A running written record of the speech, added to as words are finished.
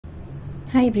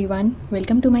Hi everyone,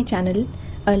 welcome to my channel.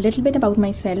 A little bit about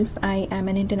myself. I am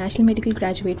an international medical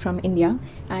graduate from India.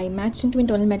 I matched into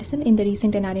internal medicine in the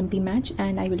recent NRMP match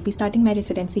and I will be starting my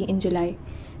residency in July.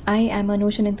 I am a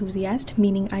Notion enthusiast,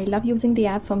 meaning I love using the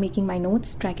app for making my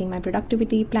notes, tracking my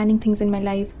productivity, planning things in my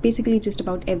life, basically just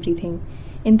about everything.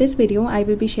 In this video, I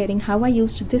will be sharing how I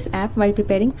used this app while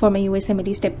preparing for my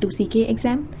USMLE Step 2 CK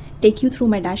exam, take you through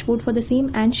my dashboard for the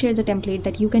same and share the template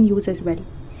that you can use as well.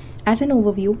 As an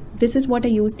overview, this is what I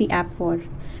use the app for.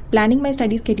 Planning my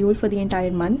study schedule for the entire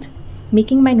month,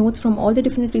 making my notes from all the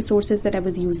different resources that I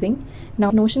was using. Now,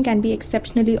 Notion can be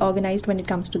exceptionally organized when it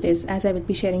comes to this, as I will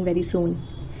be sharing very soon.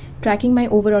 Tracking my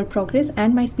overall progress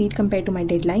and my speed compared to my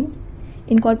deadline.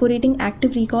 Incorporating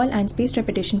active recall and spaced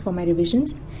repetition for my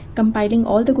revisions. Compiling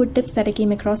all the good tips that I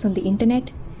came across on the internet.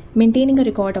 Maintaining a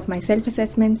record of my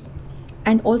self-assessments.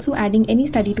 And also adding any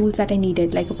study tools that I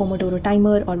needed, like a Pomodoro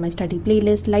timer or my study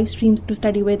playlist, live streams to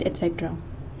study with, etc.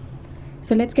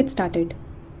 So let's get started.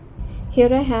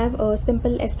 Here I have a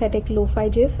simple aesthetic lo-fi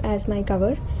GIF as my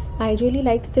cover. I really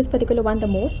liked this particular one the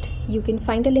most. You can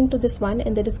find a link to this one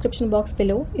in the description box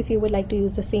below if you would like to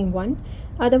use the same one.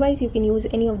 Otherwise, you can use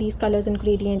any of these colors and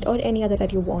gradient or any other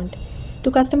that you want.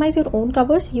 To customize your own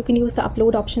covers, you can use the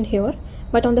upload option here.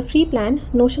 But on the free plan,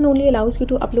 Notion only allows you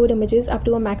to upload images up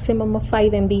to a maximum of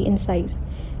 5 MB in size.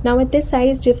 Now at this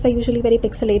size, GIFs are usually very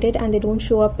pixelated and they don't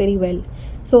show up very well.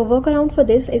 So a workaround for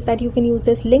this is that you can use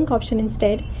this link option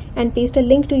instead and paste a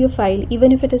link to your file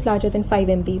even if it is larger than 5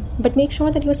 MB. But make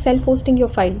sure that you're self-hosting your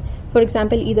file, for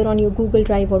example either on your Google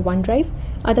Drive or OneDrive.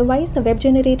 Otherwise, the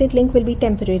web-generated link will be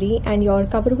temporary and your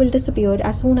cover will disappear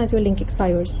as soon as your link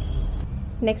expires.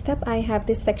 Next up, I have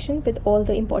this section with all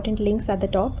the important links at the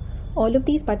top. All of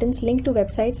these buttons link to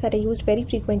websites that I used very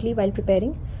frequently while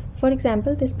preparing. For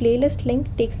example, this playlist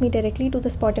link takes me directly to the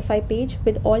Spotify page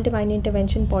with all Divine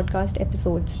Intervention podcast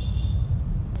episodes.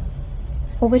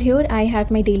 Over here, I have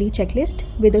my daily checklist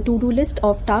with a to-do list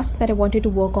of tasks that I wanted to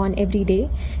work on every day,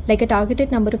 like a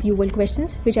targeted number of UL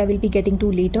questions, which I will be getting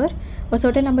to later, a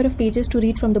certain number of pages to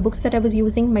read from the books that I was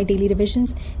using, my daily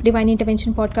revisions, Divine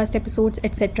Intervention podcast episodes,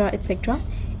 etc., etc.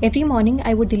 Every morning,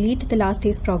 I would delete the last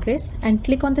day's progress and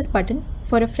click on this button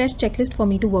for a fresh checklist for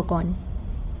me to work on.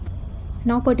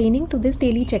 Now pertaining to this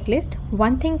daily checklist,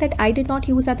 one thing that I did not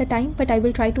use at the time but I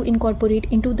will try to incorporate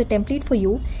into the template for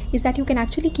you is that you can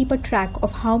actually keep a track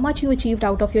of how much you achieved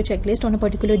out of your checklist on a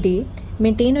particular day,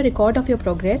 maintain a record of your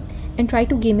progress and try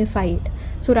to gamify it.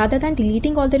 So rather than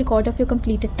deleting all the record of your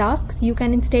completed tasks, you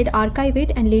can instead archive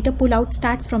it and later pull out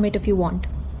stats from it if you want.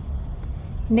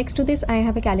 Next to this, I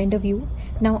have a calendar view.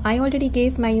 Now, I already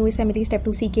gave my USMLE Step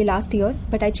 2 CK last year,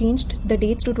 but I changed the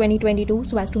dates to 2022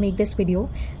 so as to make this video.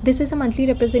 This is a monthly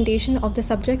representation of the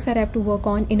subjects that I have to work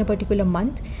on in a particular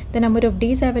month, the number of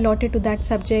days I have allotted to that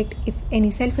subject, if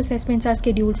any self-assessments are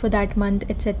scheduled for that month,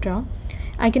 etc.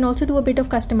 I can also do a bit of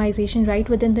customization right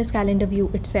within this calendar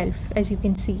view itself, as you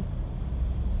can see.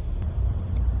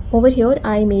 Over here,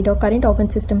 I made a current organ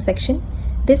system section.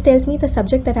 This tells me the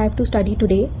subject that I have to study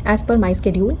today as per my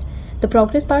schedule. The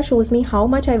progress bar shows me how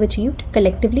much I've achieved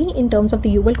collectively in terms of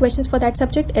the UL questions for that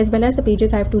subject as well as the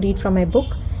pages I have to read from my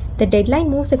book. The deadline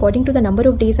moves according to the number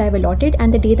of days I have allotted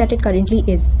and the day that it currently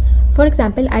is. For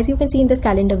example, as you can see in this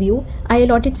calendar view, I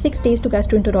allotted 6 days to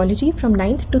gastroenterology from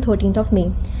 9th to 13th of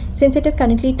May. Since it is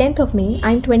currently 10th of May,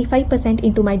 I am 25%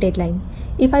 into my deadline.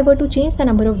 If I were to change the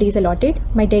number of days allotted,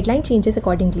 my deadline changes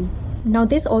accordingly. Now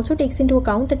this also takes into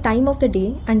account the time of the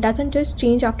day and doesn't just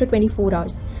change after 24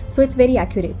 hours, so it's very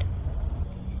accurate.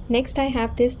 Next I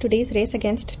have this today's race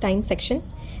against time section.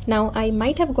 Now I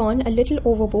might have gone a little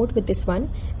overboard with this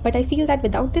one, but I feel that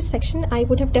without this section I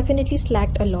would have definitely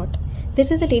slacked a lot. This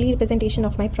is a daily representation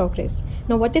of my progress.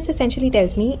 Now what this essentially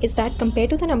tells me is that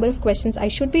compared to the number of questions I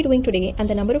should be doing today and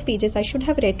the number of pages I should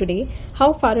have read today,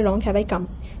 how far along have I come?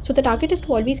 So the target is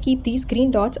to always keep these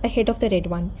green dots ahead of the red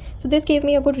one. So this gave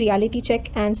me a good reality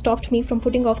check and stopped me from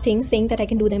putting off things saying that I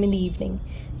can do them in the evening.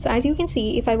 So as you can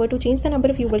see, if I were to change the number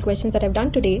of UL questions that I've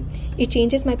done today, it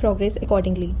changes my progress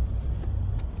accordingly.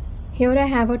 Here I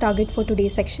have a target for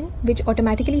today's section, which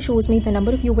automatically shows me the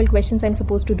number of UL questions I'm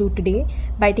supposed to do today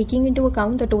by taking into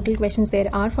account the total questions there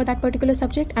are for that particular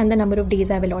subject and the number of days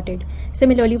I've allotted.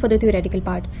 Similarly for the theoretical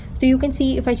part. So you can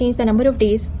see if I change the number of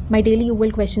days, my daily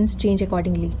UL questions change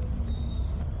accordingly.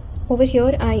 Over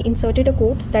here, I inserted a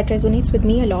quote that resonates with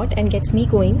me a lot and gets me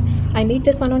going. I made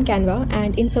this one on Canva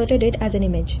and inserted it as an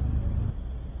image.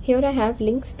 Here I have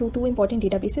links to 2 important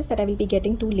databases that I will be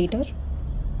getting to later.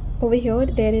 Over here,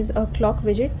 there is a clock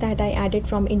widget that I added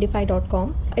from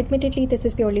indify.com. Admittedly, this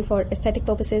is purely for aesthetic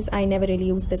purposes. I never really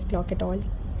use this clock at all.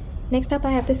 Next up,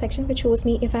 I have this section which shows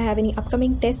me if I have any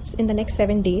upcoming tests in the next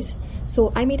 7 days.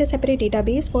 So I made a separate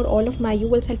database for all of my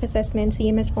UL self-assessments,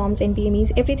 CMS forms,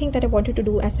 NBMEs, everything that I wanted to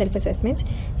do as self-assessments.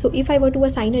 So if I were to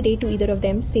assign a date to either of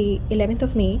them, say 11th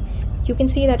of May, you can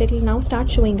see that it will now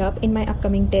start showing up in my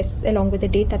upcoming tests along with the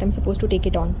date that I'm supposed to take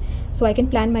it on. So I can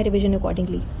plan my revision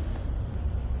accordingly.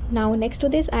 Now next to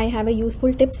this, I have a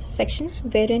useful tips section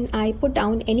wherein I put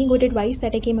down any good advice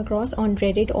that I came across on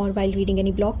Reddit or while reading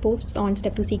any blog posts on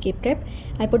Step 2 CK Prep.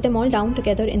 I put them all down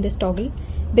together in this toggle.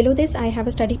 Below this, I have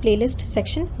a study playlist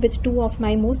section with two of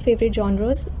my most favorite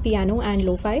genres, piano and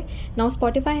lo-fi. Now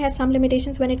Spotify has some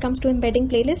limitations when it comes to embedding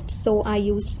playlists, so I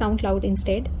used SoundCloud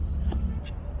instead.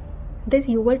 This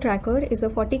UL tracker is a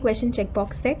 40 question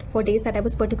checkbox set for days that I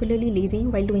was particularly lazy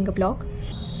while doing a block.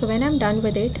 So when I'm done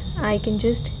with it, I can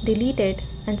just delete it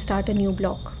and start a new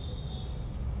block.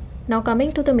 Now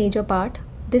coming to the major part,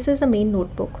 this is the main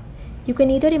notebook. You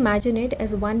can either imagine it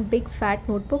as one big fat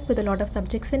notebook with a lot of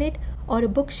subjects in it, or a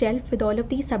bookshelf with all of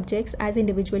these subjects as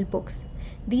individual books.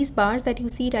 These bars that you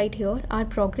see right here are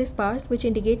progress bars which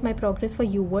indicate my progress for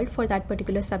UWorld for that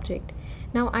particular subject.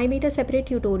 Now I made a separate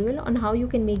tutorial on how you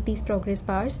can make these progress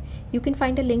bars. You can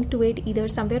find a link to it either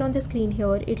somewhere on the screen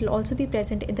here. It will also be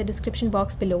present in the description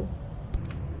box below.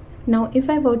 Now if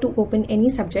I were to open any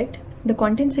subject, the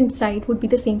contents inside would be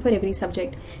the same for every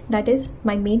subject. That is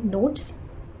my main notes,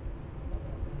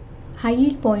 high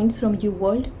yield points from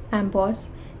UWorld, AMBOSS,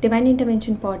 Divine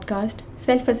Intervention podcast,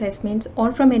 self-assessments,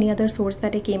 or from any other source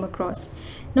that I came across.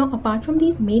 Now apart from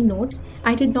these main notes,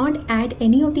 I did not add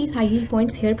any of these high yield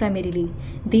points here primarily.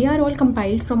 They are all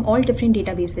compiled from all different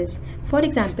databases. For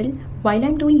example, while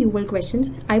I'm doing UL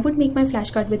questions, I would make my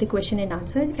flashcard with a question and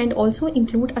answer and also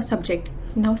include a subject.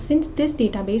 Now since this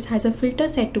database has a filter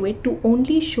set to it to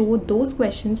only show those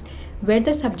questions where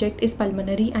the subject is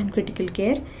pulmonary and critical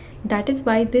care, that is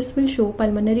why this will show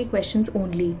pulmonary questions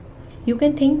only. You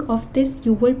can think of this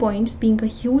UL points being a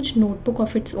huge notebook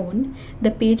of its own,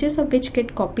 the pages of which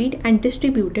get copied and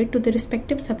distributed to the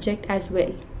respective subject as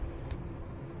well.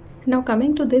 Now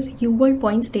coming to this UL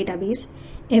points database,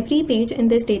 every page in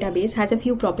this database has a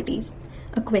few properties: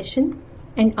 a question,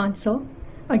 an answer,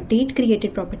 a date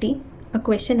created property, a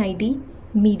question ID,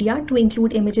 media to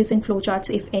include images and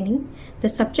flowcharts if any, the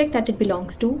subject that it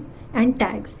belongs to, and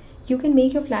tags. You can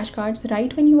make your flashcards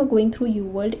right when you are going through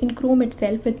UWorld in Chrome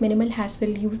itself with minimal hassle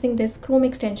using this Chrome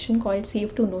extension called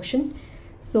Save to Notion.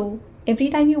 So every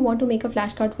time you want to make a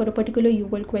flashcard for a particular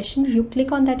UWorld question, you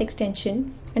click on that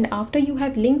extension, and after you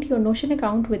have linked your Notion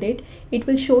account with it, it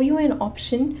will show you an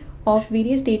option of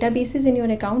various databases in your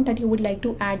account that you would like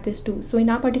to add this to. So in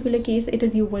our particular case, it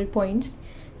is UWorld points.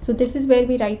 So this is where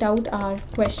we write out our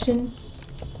question,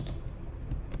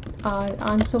 our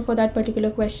answer for that particular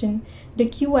question, the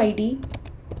QID,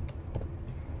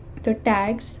 the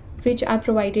tags which are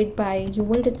provided by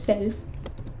UWorld itself.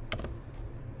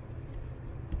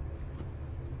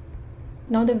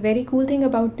 Now the very cool thing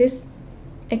about this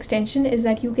extension is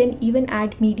that you can even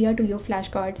add media to your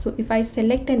flashcard. So if I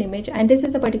select an image, and this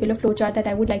is a particular flowchart that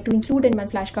I would like to include in my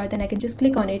flashcard, then I can just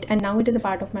click on it and now it is a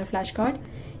part of my flashcard.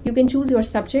 You can choose your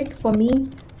subject. For me,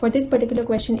 for this particular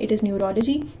question, it is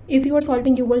neurology. If you are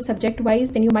solving UWorld subject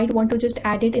wise, then you might want to just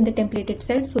add it in the template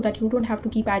itself so that you don't have to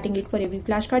keep adding it for every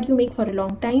flashcard you make for a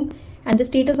long time. And the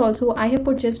status also, I have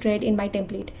put just read in my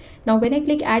template. Now when I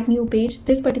click add new page,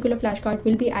 this particular flashcard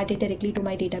will be added directly to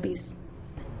my database.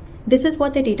 This is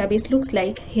what the database looks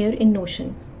like here in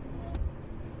Notion.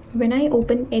 When I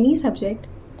open any subject,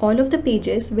 all of the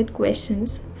pages with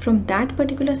questions from that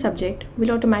particular subject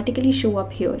will automatically show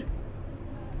up here.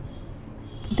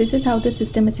 This is how the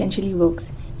system essentially works.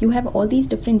 You have all these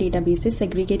different databases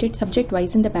segregated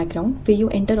subject-wise in the background where you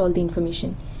enter all the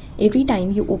information. Every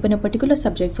time you open a particular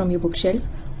subject from your bookshelf,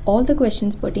 all the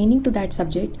questions pertaining to that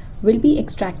subject will be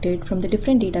extracted from the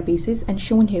different databases and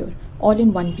shown here, all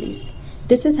in one place.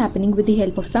 This is happening with the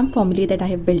help of some formulae that I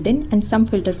have built in and some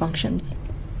filter functions.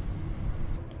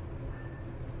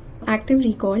 Active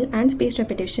recall and spaced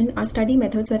repetition are study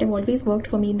methods that have always worked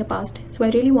for me in the past, so I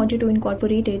really wanted to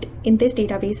incorporate it in this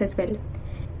database as well.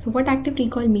 So what active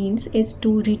recall means is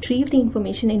to retrieve the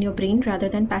information in your brain rather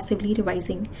than passively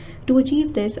revising. To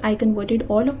achieve this, I converted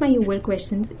all of my UWorld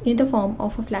questions in the form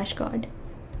of a flashcard.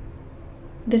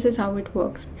 This is how it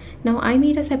works. Now I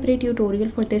made a separate tutorial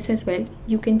for this as well.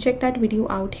 You can check that video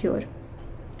out here.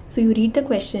 So you read the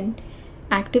question,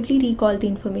 actively recall the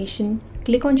information,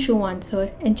 click on show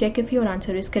answer and check if your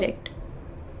answer is correct.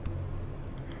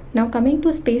 Now coming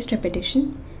to spaced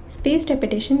repetition. Spaced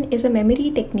repetition is a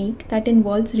memory technique that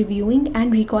involves reviewing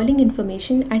and recalling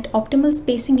information at optimal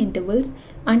spacing intervals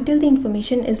until the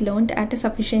information is learned at a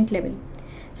sufficient level.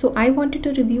 So I wanted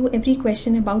to review every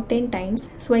question about 10 times,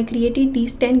 so I created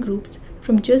these 10 groups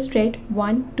from just read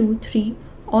 1, 2, 3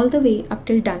 all the way up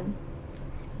till done.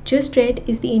 Just read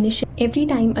is the initial. Every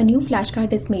time a new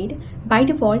flashcard is made, by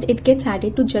default it gets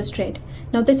added to just read.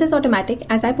 Now this is automatic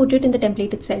as I put it in the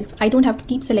template itself. I don't have to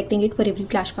keep selecting it for every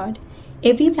flashcard.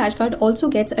 Every flashcard also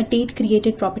gets a date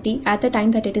created property at the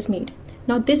time that it is made.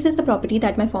 Now this is the property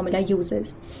that my formula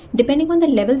uses. Depending on the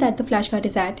level that the flashcard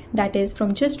is at, that is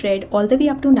from just read all the way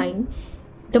up to 9,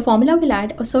 the formula will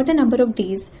add a certain number of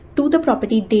days to the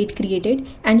property date created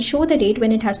and show the date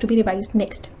when it has to be revised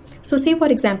next. So say for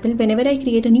example, whenever I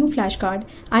create a new flashcard,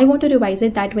 I want to revise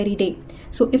it that very day.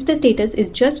 So if the status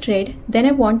is just read, then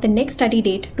I want the next study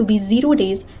date to be 0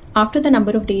 days after the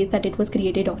number of days that it was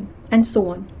created on, and so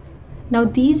on. Now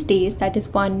these days, that is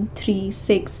 1, 3,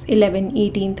 6, 11,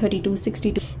 18, 32,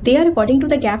 62, they are according to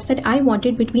the gaps that I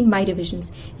wanted between my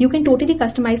revisions. You can totally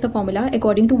customize the formula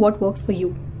according to what works for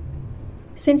you.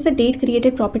 Since the date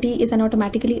created property is an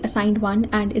automatically assigned one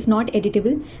and is not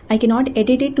editable, I cannot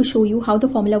edit it to show you how the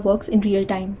formula works in real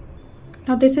time.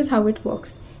 Now this is how it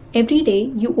works. Every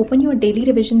day you open your daily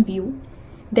revision view.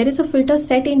 There is a filter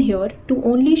set in here to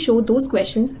only show those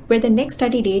questions where the next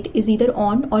study date is either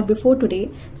on or before today,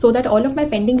 so that all of my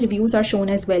pending reviews are shown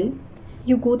as well.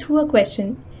 You go through a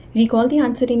question, recall the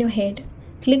answer in your head,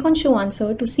 click on show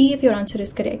answer to see if your answer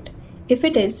is correct. If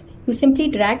it is, you simply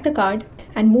drag the card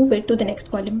and move it to the next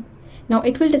column. Now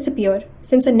it will disappear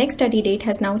since the next study date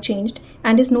has now changed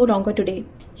and is no longer today.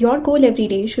 Your goal every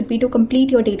day should be to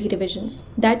complete your daily revisions.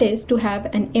 That is, to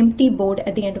have an empty board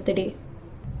at the end of the day.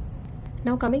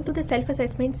 Now coming to the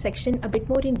self-assessment section a bit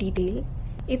more in detail,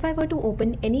 if I were to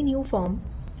open any new form,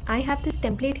 I have this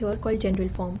template here called general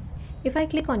form. If I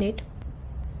click on it,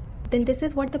 then this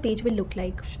is what the page will look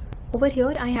like. Over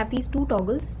here I have these two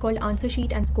toggles called answer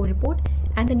sheet and score report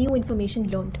and the new information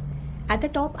learned. At the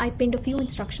top I pinned a few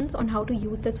instructions on how to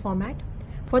use this format.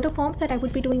 For the forms that I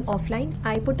would be doing offline,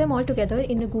 I put them all together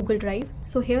in a Google Drive.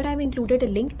 So here I've included a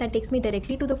link that takes me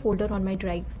directly to the folder on my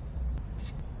drive.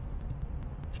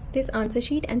 This answer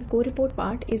sheet and score report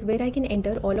part is where I can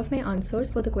enter all of my answers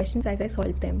for the questions as I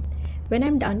solve them. When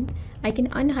I'm done, I can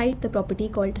unhide the property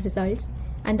called results,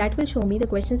 and that will show me the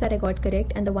questions that I got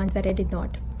correct and the ones that I did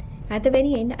not. At the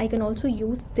very end, I can also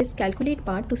use this calculate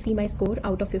part to see my score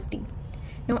out of 50.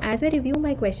 Now as I review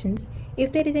my questions,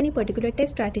 if there is any particular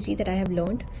test strategy that I have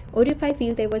learned, or if I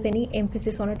feel there was any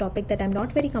emphasis on a topic that I'm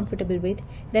not very comfortable with,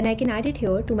 then I can add it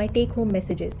here to my take-home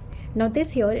messages. Now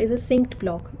this here is a synced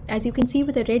block, as you can see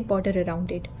with a red border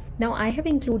around it. Now I have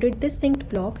included this synced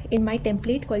block in my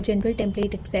template called general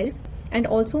template itself and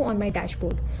also on my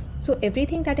dashboard. So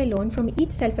everything that I learned from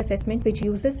each self-assessment which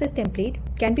uses this template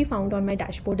can be found on my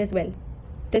dashboard as well.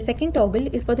 The second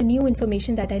toggle is for the new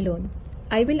information that I learn.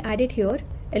 I will add it here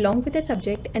along with the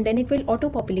subject, and then it will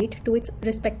auto-populate to its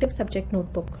respective subject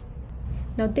notebook.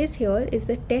 Now this here is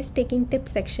the test taking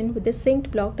tips section with the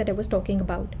synced block that I was talking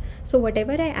about. So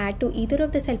whatever I add to either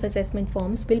of the self-assessment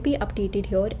forms will be updated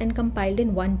here and compiled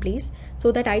in one place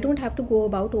so that I don't have to go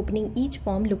about opening each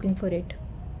form looking for it.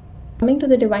 Coming to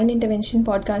the Divine Intervention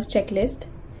podcast checklist,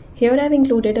 here I've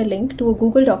included a link to a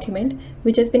Google document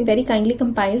which has been very kindly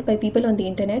compiled by people on the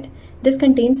internet. This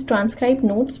contains transcribed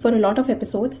notes for a lot of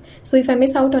episodes, so if I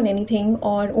miss out on anything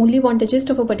or only want the gist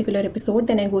of a particular episode,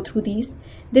 then I go through these.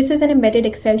 This is an embedded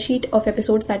Excel sheet of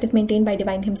episodes that is maintained by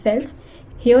Divine himself.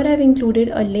 Here I've included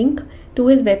a link to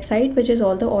his website, which is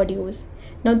all the audios.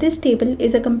 Now this table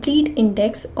is a complete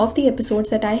index of the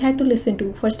episodes that I had to listen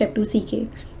to for Step 2 CK.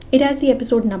 It has the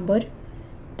episode number,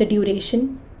 the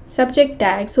duration, subject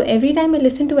tag. So every time I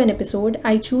listen to an episode,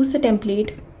 I choose the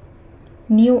template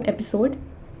new episode.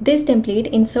 This template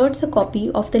inserts a copy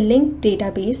of the linked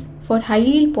database for high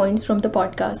yield points from the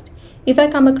podcast. If I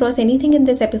come across anything in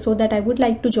this episode that I would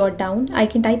like to jot down, I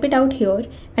can type it out here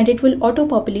and it will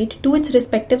auto-populate to its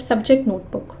respective subject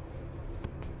notebook.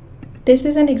 This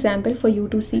is an example for you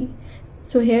to see.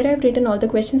 So here I've written all the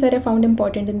questions that I found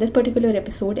important in this particular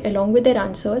episode along with their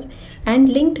answers and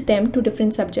linked them to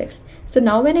different subjects. So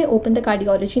now when I open the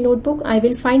cardiology notebook, I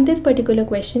will find this particular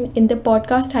question in the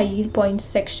podcast high yield points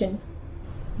section.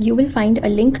 You will find a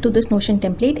link to this Notion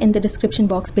template in the description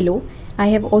box below. I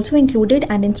have also included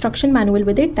an instruction manual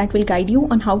with it that will guide you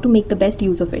on how to make the best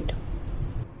use of it.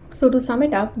 So to sum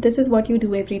it up, this is what you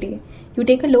do every day. You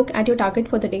take a look at your target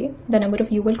for the day, the number of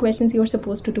UWorld questions you are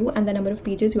supposed to do and the number of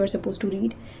pages you are supposed to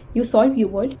read. You solve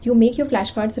UWorld, you make your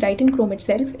flashcards right in Chrome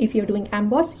itself. If you're doing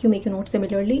Amboss, you make your notes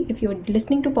similarly. If you're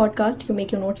listening to podcast, you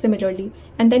make your notes similarly.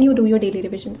 And then you do your daily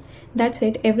revisions. That's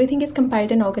it. Everything is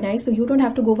compiled and organized, so you don't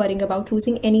have to go worrying about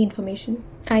losing any information.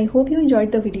 I hope you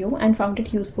enjoyed the video and found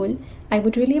it useful. I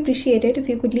would really appreciate it if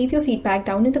you could leave your feedback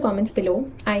down in the comments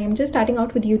below. I am just starting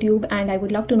out with YouTube and I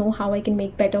would love to know how I can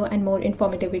make better and more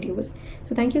informative videos.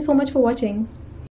 So thank you so much for watching.